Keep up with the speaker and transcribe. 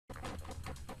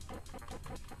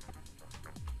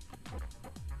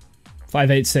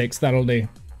586, that'll do.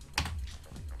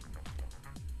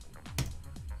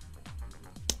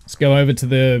 Let's go over to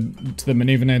the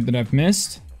maneuver node that I've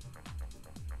missed.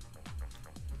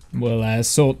 We'll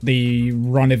sort the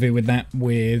rendezvous with that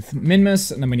with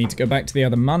Minmus, and then we need to go back to the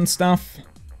other Mun stuff.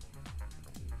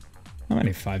 I'm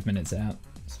only 5 minutes out.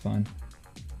 It's fine.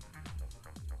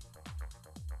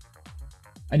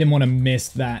 I didn't want to miss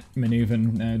that maneuver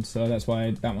node, so that's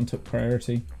why that one took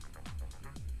priority.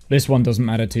 This one doesn't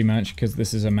matter too much, because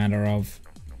this is a matter of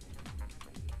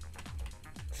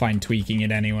fine tweaking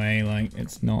it anyway, like,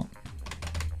 it's not...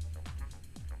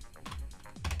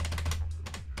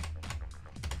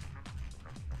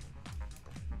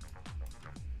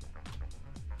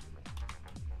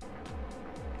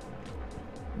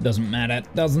 Doesn't matter,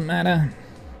 doesn't matter.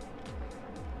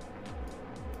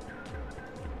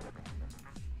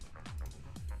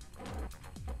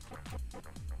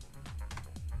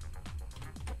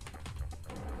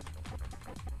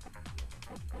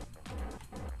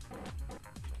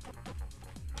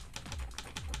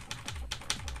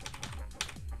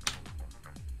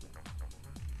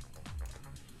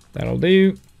 That'll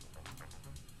do.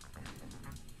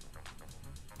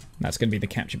 That's going to be the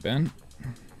capture burn.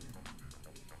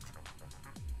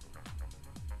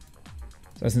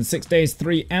 So that's in 6 days,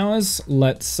 3 hours.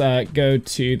 Let's go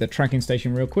to the tracking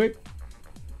station real quick.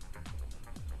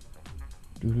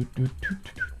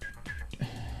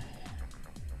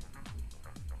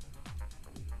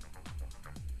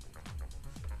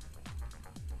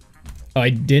 I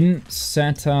didn't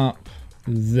set up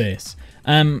this.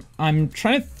 I'm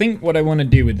trying to think what I want to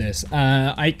do with this.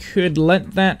 I could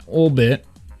let that orbit.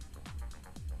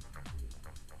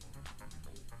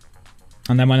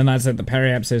 And then when that's at the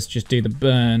periapsis, just do the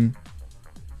burn.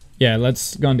 Yeah,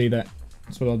 let's go and do that.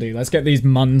 That's what I'll do. Let's get these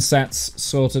Mun sats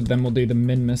sorted, then we'll do the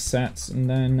Minmus sats, and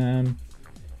then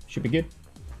should be good.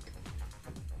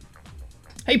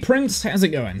 Hey Prince, how's it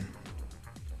going?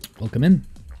 Welcome in.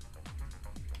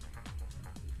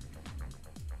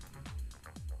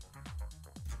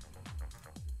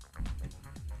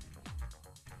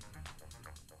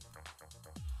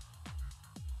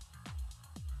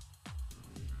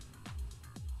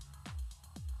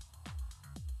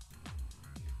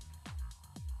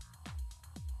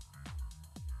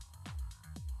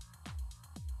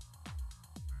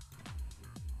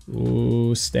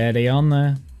 Ooh, steady on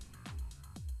there.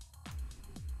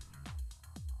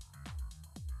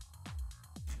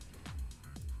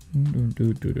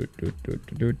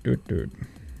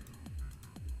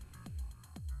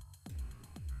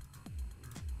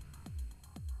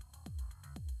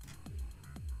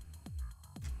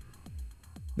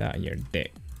 Ah, you're a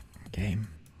dick. Okay.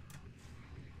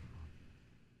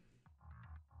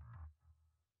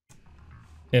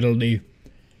 It'll do.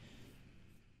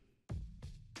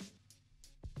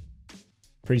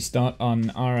 Pre-start on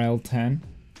RL10.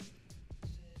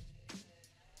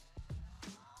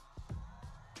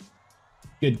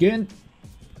 Good, good.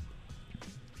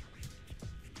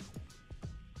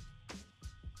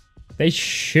 They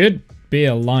should be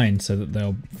aligned so that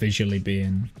they'll visually be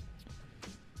in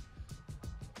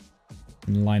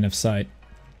line of sight.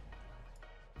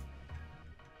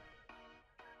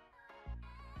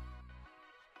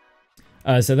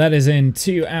 So that is in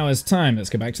 2 hours' time. Let's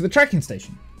go back to the tracking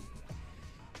station.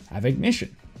 Have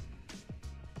ignition.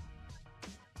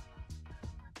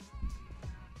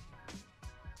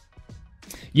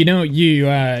 You know,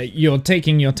 you're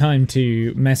taking your time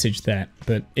to message that,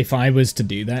 but if I was to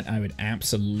do that, I would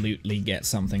absolutely get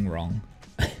something wrong.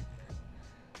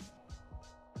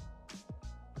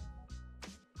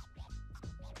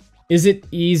 Is it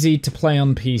easy to play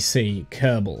on PC?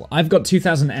 Kerbal. I've got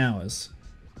 2,000 hours.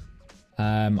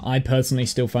 I personally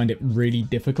still find it really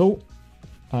difficult.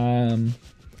 I'm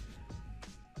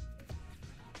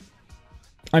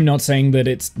not saying that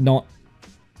it's not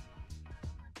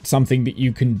something that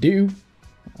you can do.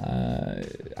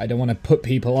 I don't want to put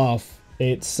people off.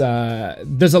 It's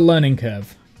there's a learning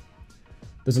curve.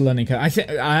 There's a learning curve.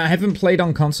 I haven't played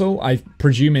on console. I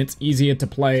presume it's easier to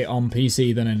play on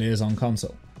PC than it is on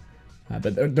console.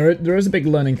 But there is a big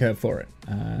learning curve for it.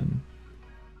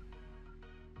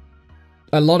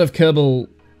 A lot of Kerbal,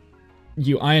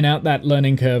 you iron out that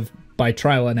learning curve by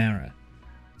trial and error.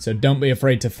 So don't be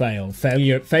afraid to fail.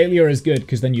 Failure is good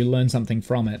because then you learn something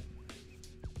from it.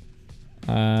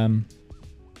 Play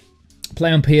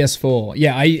on PS4.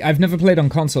 Yeah, I've never played on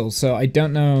console, so I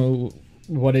don't know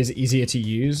what is easier to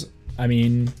use. I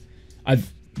mean,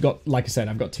 I've got, like I said,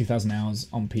 I've got 2,000 hours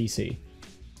on PC.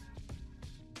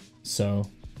 So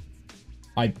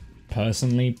I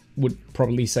personally would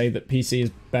probably say that PC is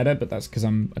better, but that's because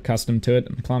I'm accustomed to it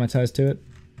and acclimatized to it.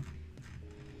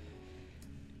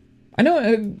 I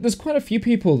know there's quite a few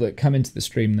people that come into the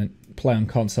stream that play on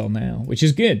console now, which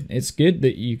is good. It's good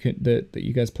that you could that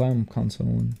you guys play on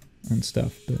console and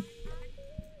stuff, but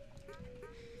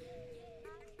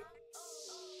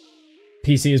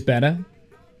PC is better.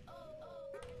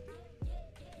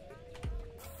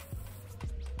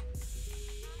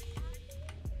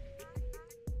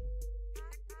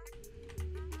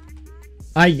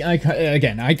 I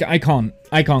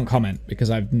can't comment because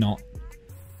I've not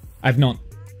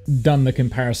done the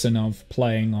comparison of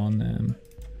playing on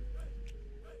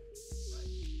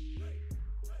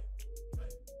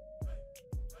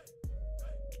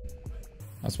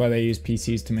that's why they use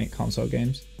PCs to make console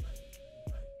games.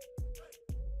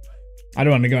 I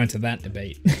don't want to go into that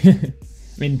debate. I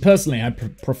mean, personally, I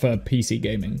prefer PC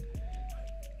gaming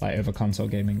like over console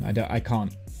gaming. I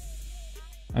can't.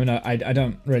 I mean, I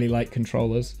don't really like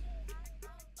controllers.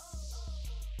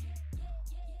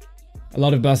 A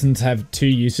lot of buttons have 2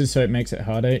 uses, so it makes it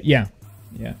harder. Yeah.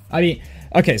 I mean,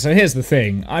 okay, so here's the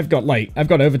thing. I've got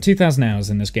over 2,000 hours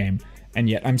in this game, and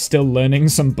yet I'm still learning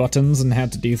some buttons and how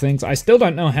to do things. I still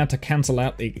don't know how to cancel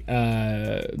out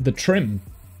the trim.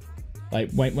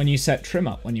 Like, when you set trim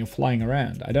up when you're flying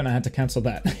around. I don't know how to cancel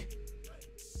that.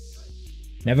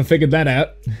 Never figured that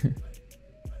out.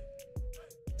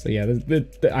 So yeah,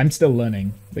 I'm still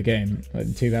learning the game.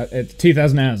 It's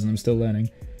 2,000 hours and I'm still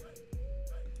learning.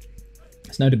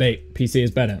 There's no debate. PC is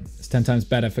better. It's 10 times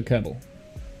better for Kerbal.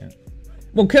 Yeah.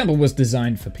 Well, Kerbal was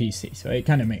designed for PC, so it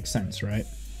kind of makes sense, right?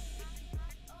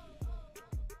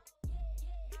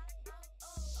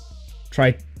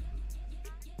 Try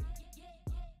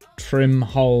trim,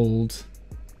 hold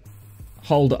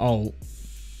alt.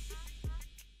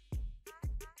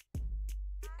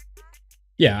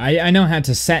 Yeah, I know how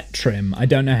to set trim. I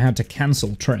don't know how to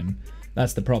cancel trim.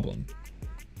 That's the problem.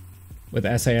 With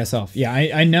SAS off. Yeah,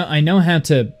 I know how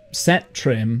to set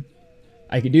trim.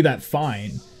 I can do that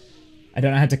fine. I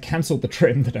don't know how to cancel the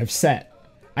trim that I've set.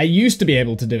 I used to be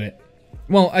able to do it.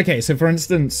 Well, okay, so for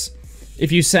instance,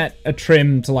 if you set a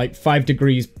trim to like 5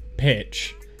 degrees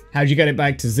pitch, how'd you get it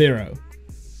back to 0?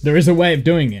 There is a way of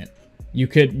doing it. You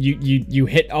could you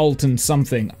hit Alt and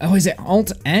something. Oh, is it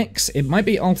Alt X? It might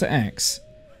be Alt X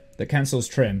that cancels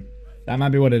trim. That might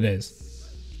be what it is.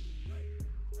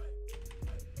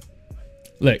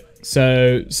 Look,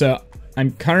 so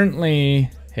I'm currently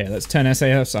here. Let's turn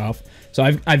SAS off. So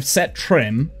I've set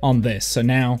trim on this. So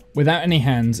now without any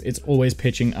hands, it's always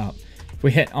pitching up. If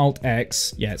we hit Alt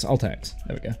X, yeah, it's Alt X.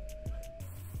 There we go.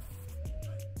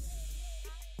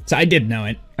 So I did know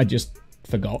it. I just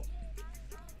forgot.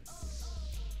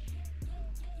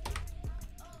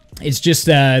 It's just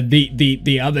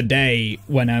the other day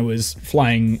when I was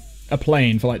flying a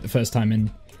plane for like the first time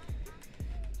in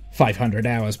 500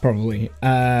 hours probably,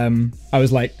 I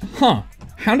was like, huh,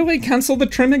 how do I cancel the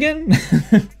trim again?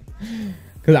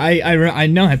 Because I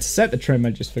know how to set the trim,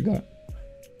 I just forgot.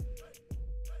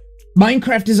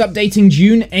 Minecraft is updating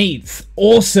June 8th.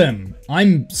 Awesome.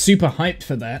 I'm super hyped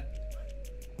for that.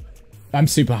 I'm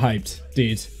super hyped,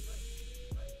 dude.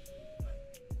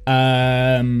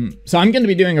 So I'm going to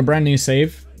be doing a brand new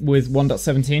save with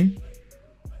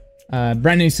 1.17.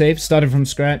 Brand new save, started from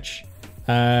scratch.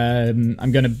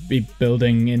 I'm going to be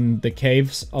building in the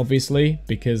caves, obviously,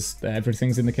 because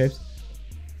everything's in the caves.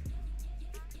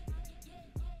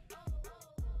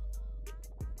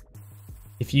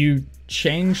 If you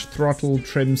change throttle,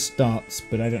 trim starts,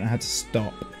 but I don't know how to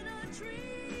stop.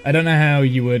 I don't know how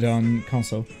you would on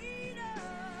console.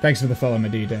 Thanks for the follow, my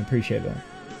dude. I appreciate that.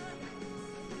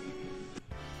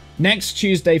 Next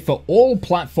Tuesday for all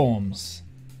platforms.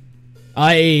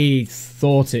 I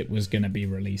thought it was going to be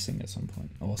releasing at some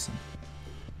point. Awesome.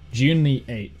 June the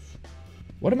 8th.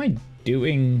 What am I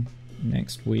doing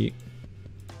next week?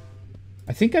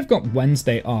 I think I've got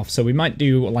Wednesday off, so we might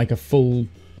do like a full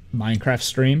Minecraft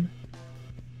stream.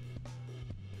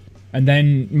 And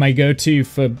then my go-to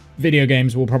for video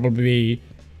games will probably be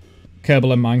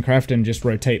Kerbal and Minecraft and just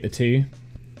rotate the two.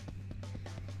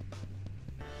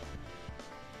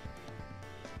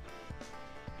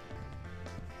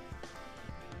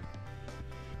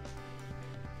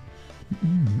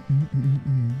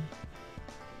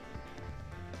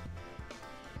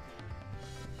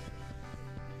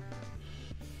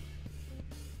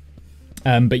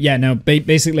 But yeah, no,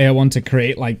 basically I want to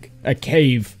create like a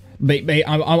cave.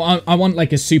 I want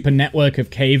like a super network of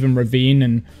cave and ravine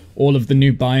and all of the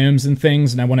new biomes and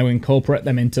things, and I want to incorporate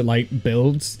them into like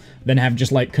builds, then have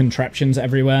just like contraptions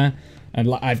everywhere.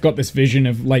 And I've got this vision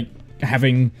of like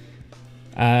having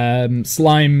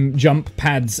slime jump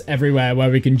pads everywhere where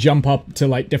we can jump up to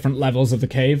like different levels of the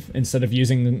cave instead of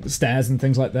using stairs and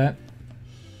things like that.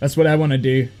 That's what I want to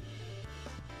do.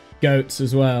 goats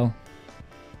as well.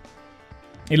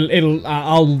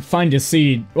 I'll find a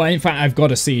seed. Well, in fact, I've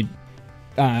got a seed.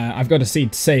 I've got a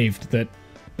seed saved that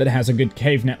has a good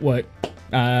cave network.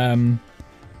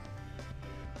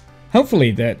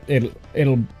 Hopefully that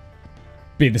it'll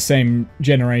be the same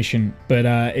generation, but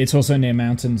it's also near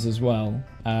mountains as well.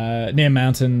 Near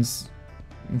mountains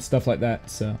and stuff like that.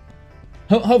 So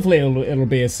hopefully it'll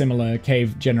be a similar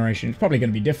cave generation. It's probably going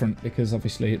to be different because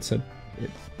obviously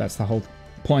that's the whole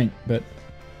point. But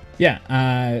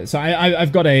yeah, so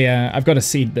I've got a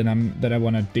seed that I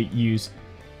want to use.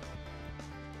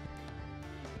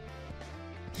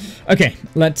 Okay,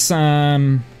 let's what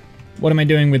am I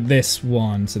doing with this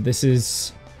one? So this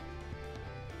is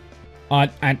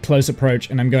at close approach,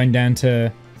 and I'm going down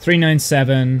to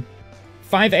 397,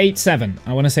 587.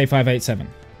 I want to say 587.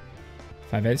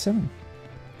 587.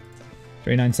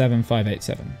 397,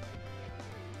 587.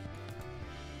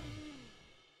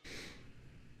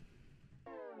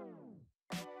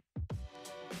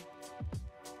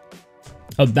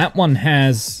 Oh, that one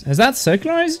has that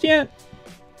circularized yet?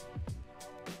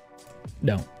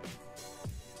 No.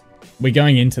 We're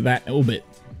going into that orbit.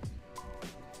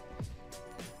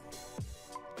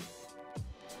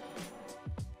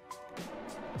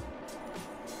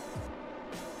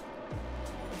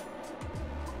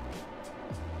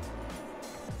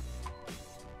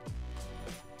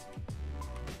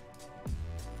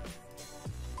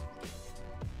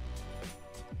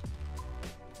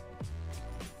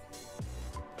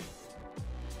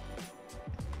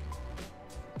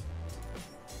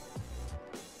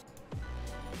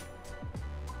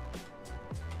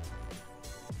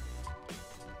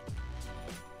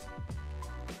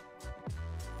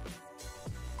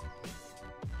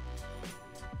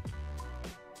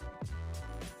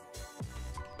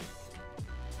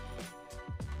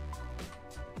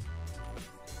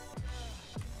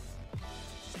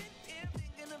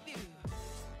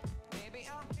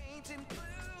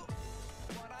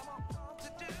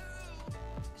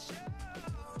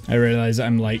 I realize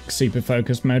I'm like super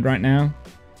focused mode right now.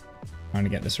 I'm trying to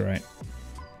get this right.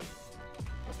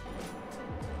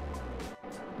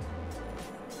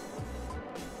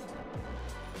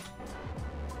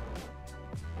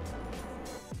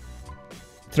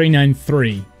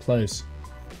 $393, close.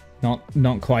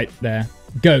 Not quite there.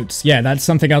 Goats, yeah, that's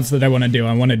something else that I want to do.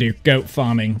 I want to do goat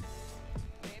farming.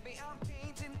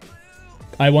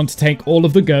 I want to take all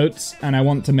of the goats and I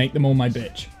want to make them all my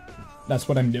bitch. That's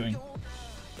what I'm doing.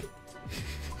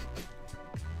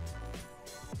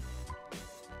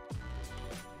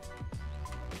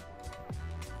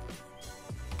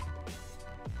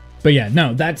 But yeah,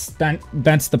 no, that's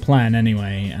the plan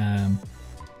anyway.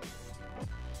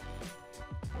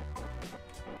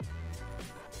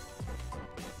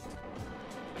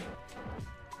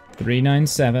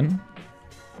 397.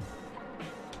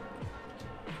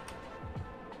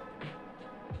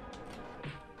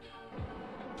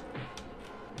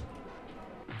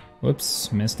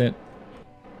 Whoops, missed it.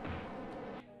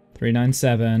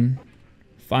 397.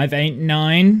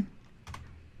 589.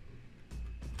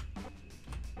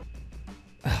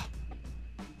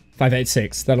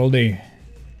 586, that'll do.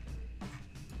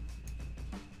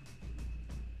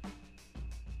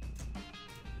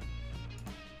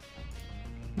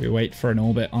 We wait for an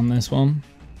orbit on this one.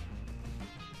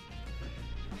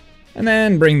 And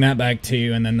then bring that back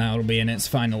to, and then that'll be in its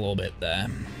final orbit there.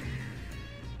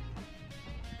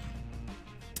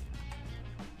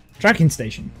 Tracking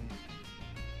station.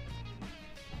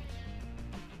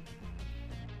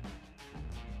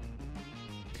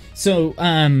 So,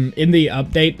 in the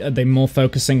update, are they more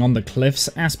focusing on the cliffs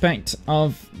aspect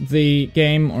of the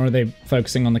game, or are they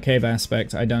focusing on the cave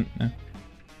aspect? I don't know.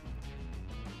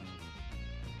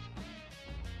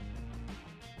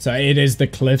 So it is the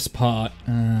cliffs part.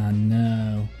 Ah,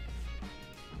 no.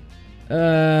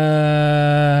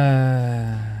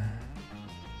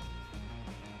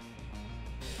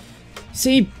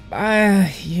 See,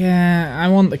 yeah, I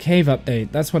want the cave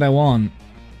update. That's what I want.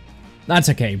 That's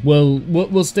okay.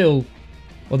 We'll still...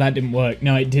 Well, that didn't work.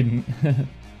 No, it didn't.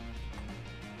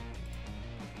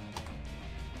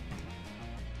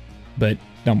 But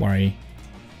don't worry.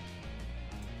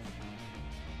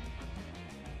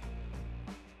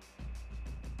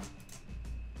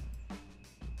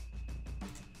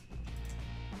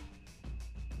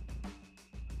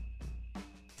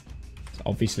 It's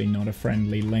obviously not a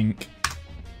friendly link.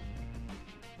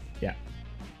 Yeah.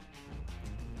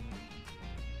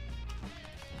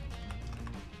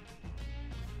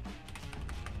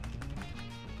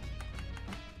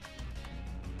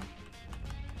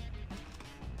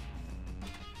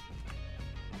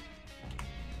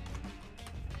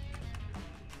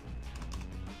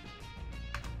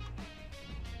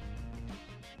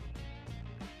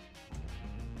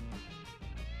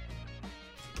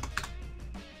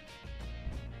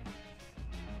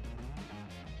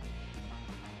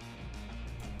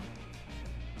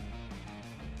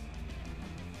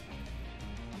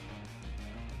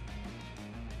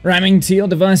 Ramming to your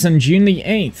device on June the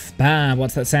 8th. Bah,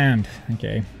 what's that sound?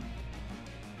 Okay.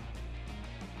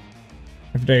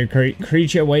 Every day a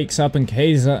creature wakes up and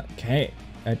chooses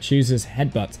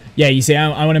headbutts. Yeah, you see,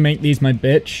 I want to make these my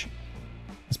bitch.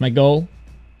 That's my goal.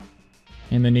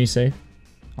 In the new save.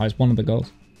 Oh, it's one of the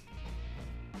goals.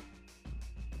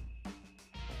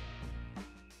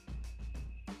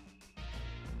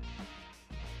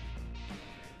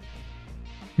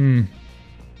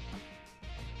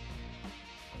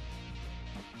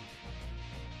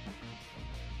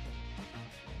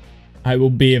 I will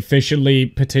be officially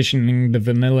petitioning the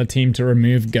vanilla team to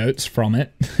remove goats from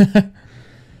it.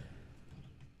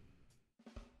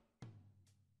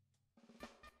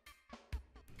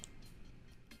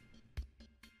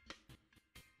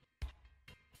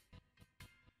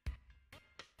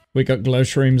 We got glow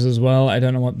shrooms as well. I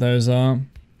don't know what those are.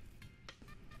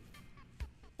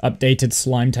 Updated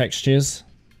slime textures.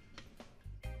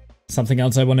 Something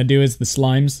else I want to do is the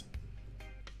slimes.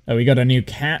 Oh, we got a new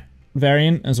cat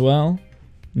variant as well.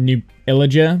 New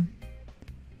illager.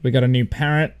 We got a new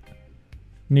parrot.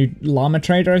 New llama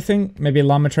trader, I think. Maybe a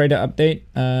llama trader update.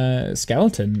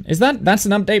 Skeleton. That's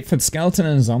an update for skeleton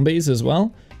and zombies as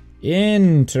well?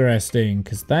 Interesting,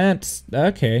 because that's...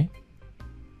 okay.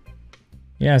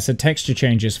 Yeah, so texture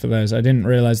changes for those. I didn't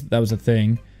realize that was a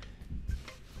thing.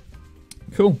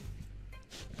 Cool.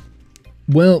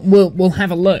 We'll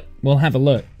have a look. We'll have a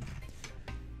look.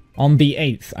 On the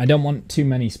 8th. I don't want too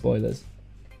many spoilers.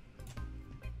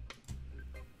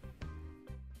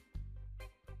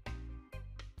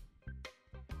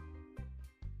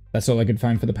 That's all I could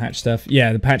find for the patch stuff.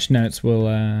 Yeah, the patch notes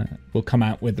will come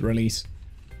out with the release.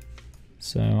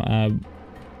 So,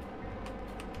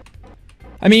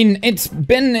 I mean, it's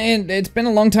been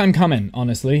a long time coming,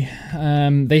 honestly.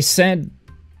 They said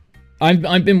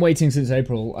I've been waiting since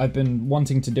April. I've been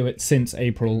wanting to do it since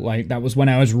April. Like, that was when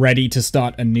I was ready to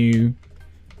start a new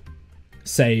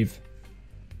save.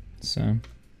 So.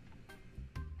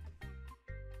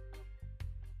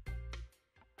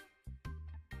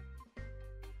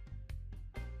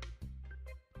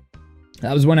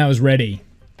 That was when I was ready.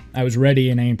 I was ready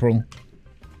in April.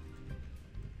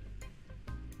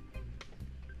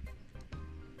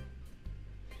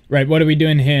 Right, what are we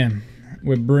doing here?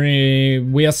 We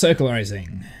are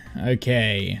circularizing.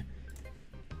 Okay.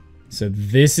 So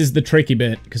this is the tricky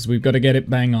bit, because we've got to get it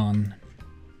bang on.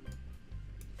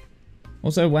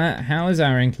 Also, how is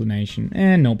our inclination?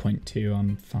 0.2,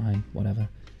 I'm fine, whatever.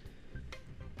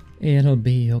 It'll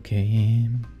be okay.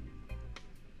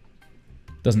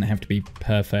 Doesn't have to be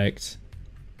perfect.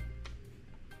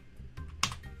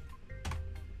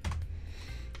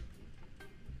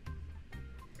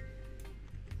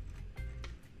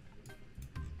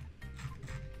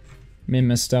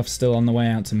 Minmus stuff still on the way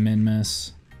out to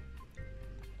Minmus.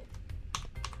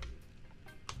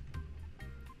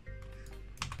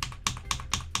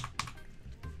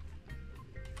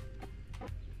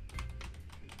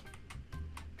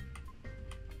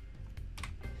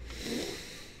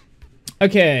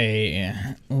 Okay,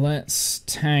 let's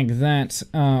tag that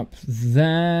up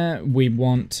there. We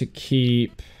want to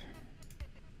keep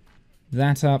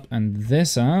that up and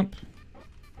this up.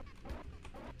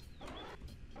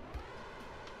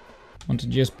 Want to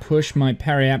just push my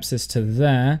periapsis to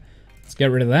there. Let's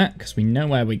get rid of that, because we know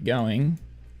where we're going.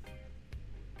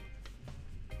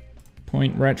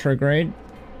 Point retrograde.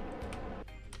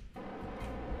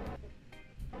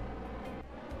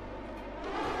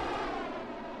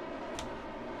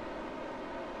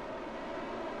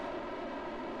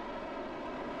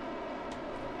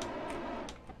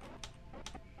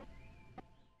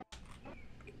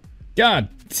 God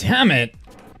damn it!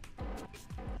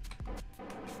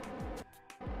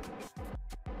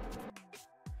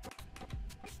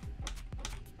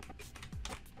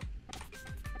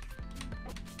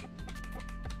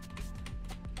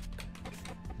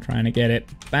 Trying to get it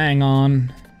bang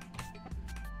on.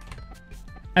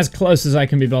 As close as I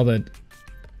can be bothered.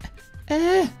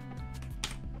 That's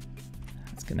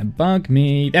gonna bug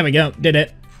me. There we go, did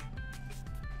it.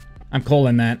 I'm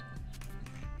calling that.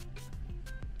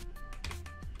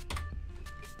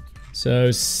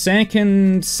 So,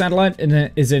 second satellite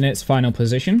is in its final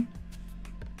position.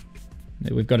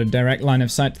 We've got a direct line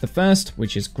of sight to the first,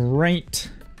 which is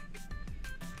great.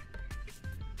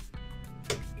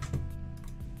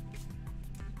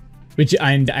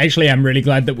 And actually, I'm really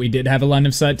glad that we did have a line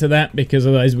of sight to that, because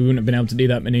otherwise we wouldn't have been able to do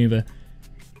that maneuver.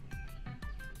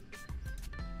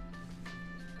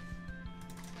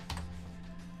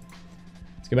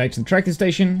 Let's go back to the tracking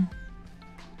station.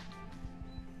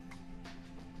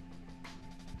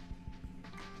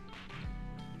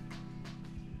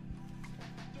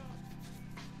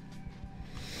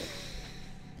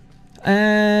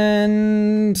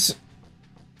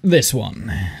 this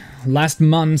one. Last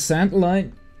Mun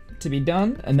satellite to be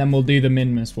done, and then we'll do the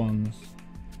Minmus ones.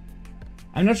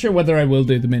 I'm not sure whether I will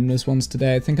do the Minmus ones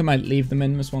today. I think I might leave the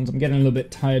Minmus ones. I'm getting a little bit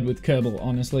tired with Kerbal,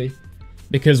 honestly.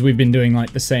 Because we've been doing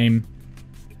like the same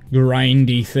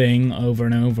grindy thing over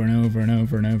and over and over and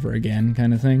over and over again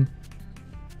kind of thing.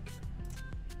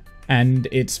 And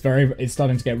it's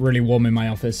starting to get really warm in my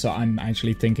office, so I'm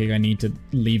actually thinking I need to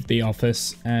leave the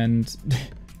office and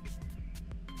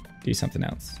do something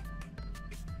else.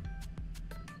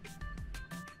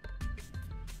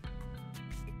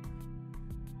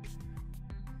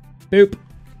 Boop.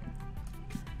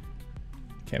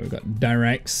 Okay, we've got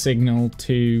direct signal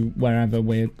to wherever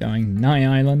we're going.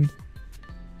 Nye Island.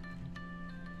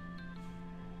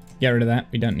 Get rid of that,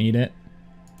 we don't need it.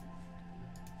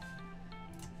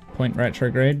 Point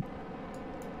retrograde.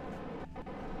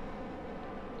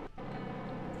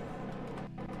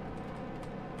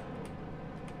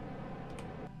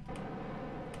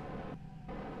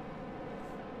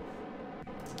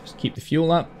 Just keep the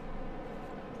fuel up.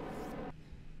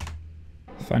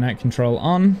 Finite control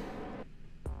on.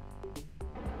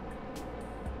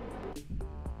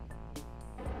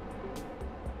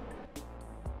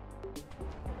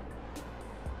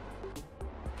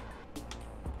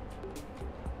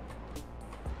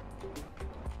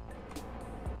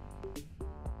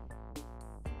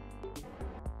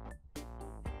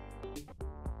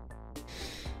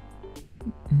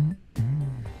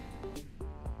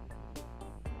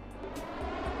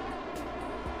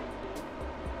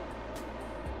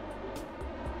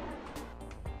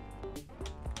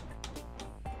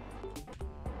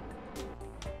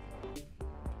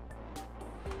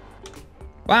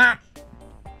 Ah!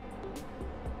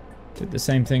 Did the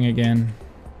same thing again.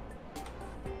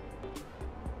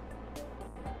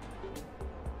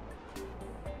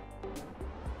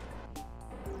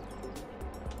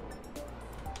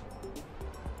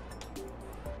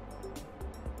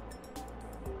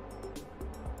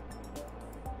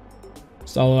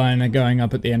 Solar liner going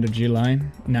up at the end of July.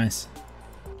 Nice.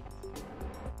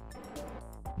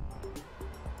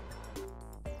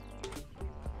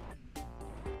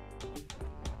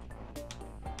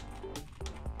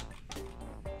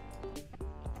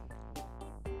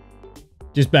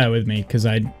 Just bear with me, because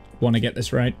I want to get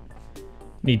this right.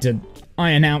 Need to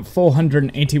iron out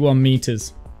 481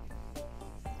 meters.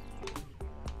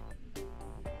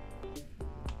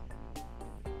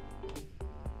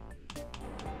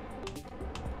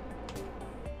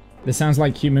 This sounds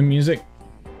like human music.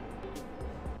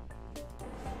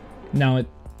 No, I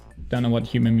don't know what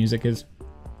human music is.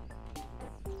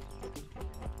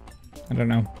 I don't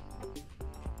know.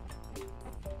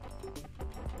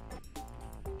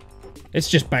 It's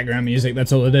just background music,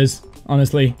 that's all it is,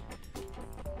 honestly.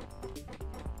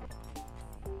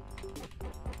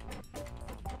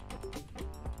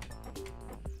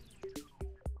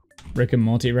 Rick and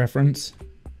Morty reference.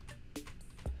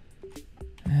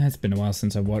 It's been a while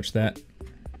since I've watched that.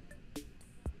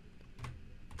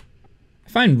 I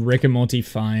find Rick and Morty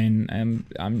fine.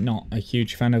 I'm not a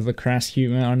huge fan of the crass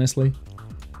humor, honestly.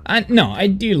 No, I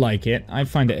do like it. I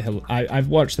find it. I've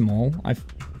watched them all. I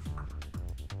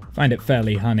find it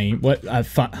fairly honey.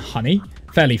 Honey?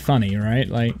 Fairly funny, right?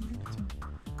 Like,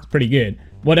 it's pretty good.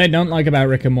 What I don't like about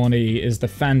Rick and Morty is the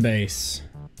fan base.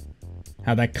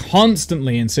 How they're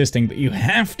constantly insisting that you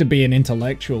have to be an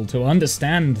intellectual to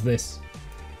understand this.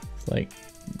 It's like,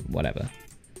 whatever.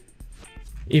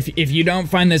 If you don't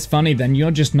find this funny, then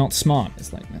you're just not smart.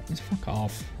 It's like, fuck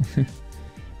off.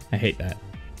 I hate that.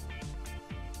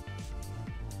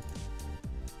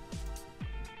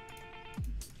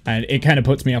 And it kind of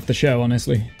puts me off the show,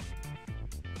 honestly.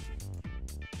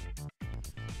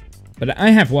 But I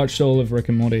have watched all of Rick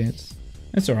and Morty.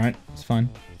 It's alright. It's fine.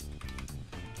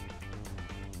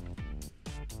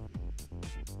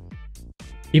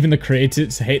 Even the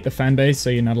creators hate the fan base, so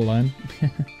you're not alone.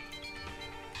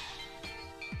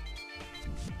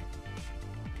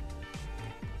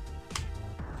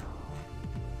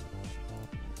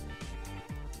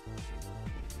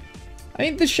 I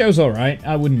think this show's alright.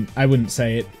 I wouldn't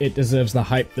say it deserves the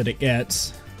hype that it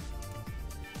gets.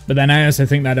 But then I also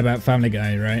think that about Family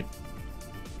Guy, right?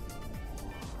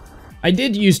 I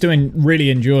did used to really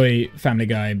enjoy Family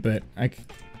Guy, but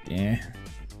yeah.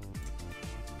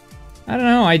 I don't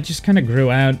know, I just kind of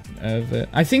grew out of it.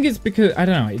 I think it's because, I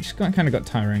don't know, it just kind of got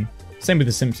tiring. Same with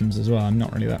The Simpsons as well. I'm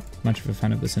not really that much of a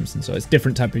fan of The Simpsons, so it's a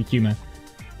different type of humor.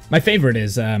 My favorite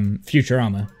is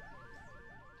Futurama.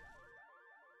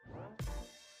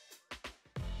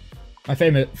 My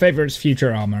favorite is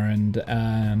Futurama, and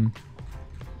trying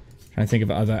to think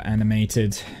of other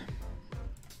animated.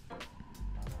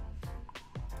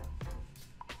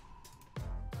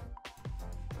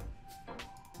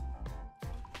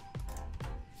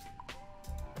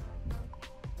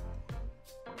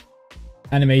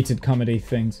 animated comedy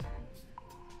things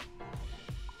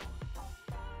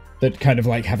that kind of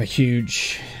like have a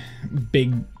huge,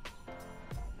 big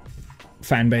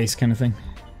fan base kind of thing.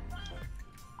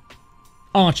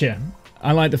 Archer.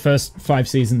 I like the first 5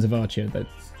 seasons of Archer. That's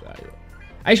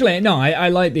actually, no, I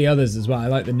like the others as well. I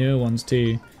like the newer ones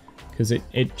too, because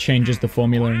it changes the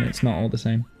formula and it's not all the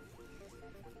same.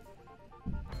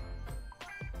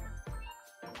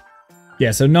 Yeah,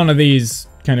 so none of these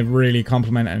kind of really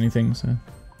complement anything, so.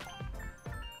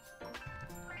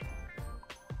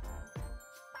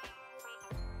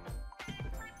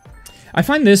 I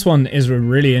find this one is a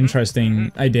really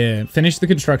interesting idea. Finish the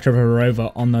construction of a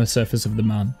rover on the surface of the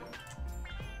moon.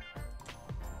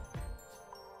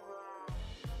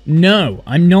 No,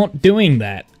 I'm not doing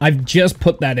that. I've just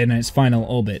put that in its final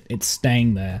orbit. It's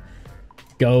staying there.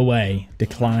 Go away.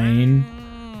 Decline.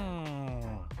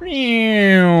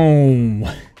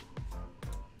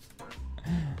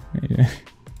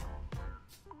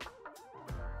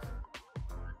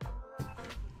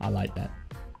 I like that.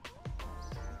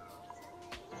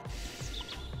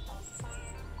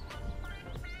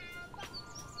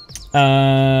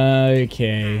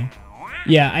 Okay.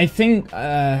 Yeah, I think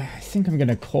I'm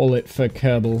gonna call it for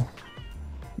Kerbal.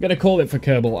 I'm gonna call it for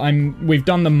Kerbal. We've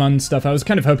done the Mun stuff. I was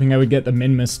kind of hoping I would get the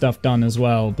Minmus stuff done as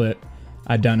well, but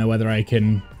I don't know whether I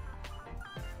can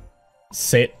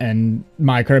sit and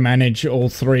micromanage all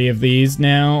 3 of these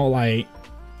now. Like,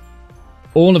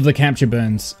 all of the capture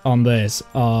burns on this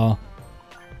are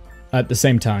at the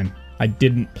same time. I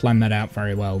didn't plan that out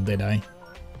very well, did I?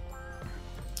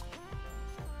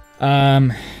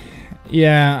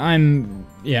 Yeah,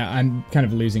 I'm kind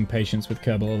of losing patience with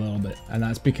Kerbal a little bit, and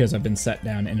that's because I've been set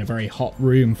down in a very hot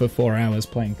room for 4 hours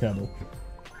playing Kerbal.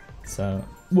 So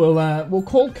we'll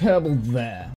call Kerbal there.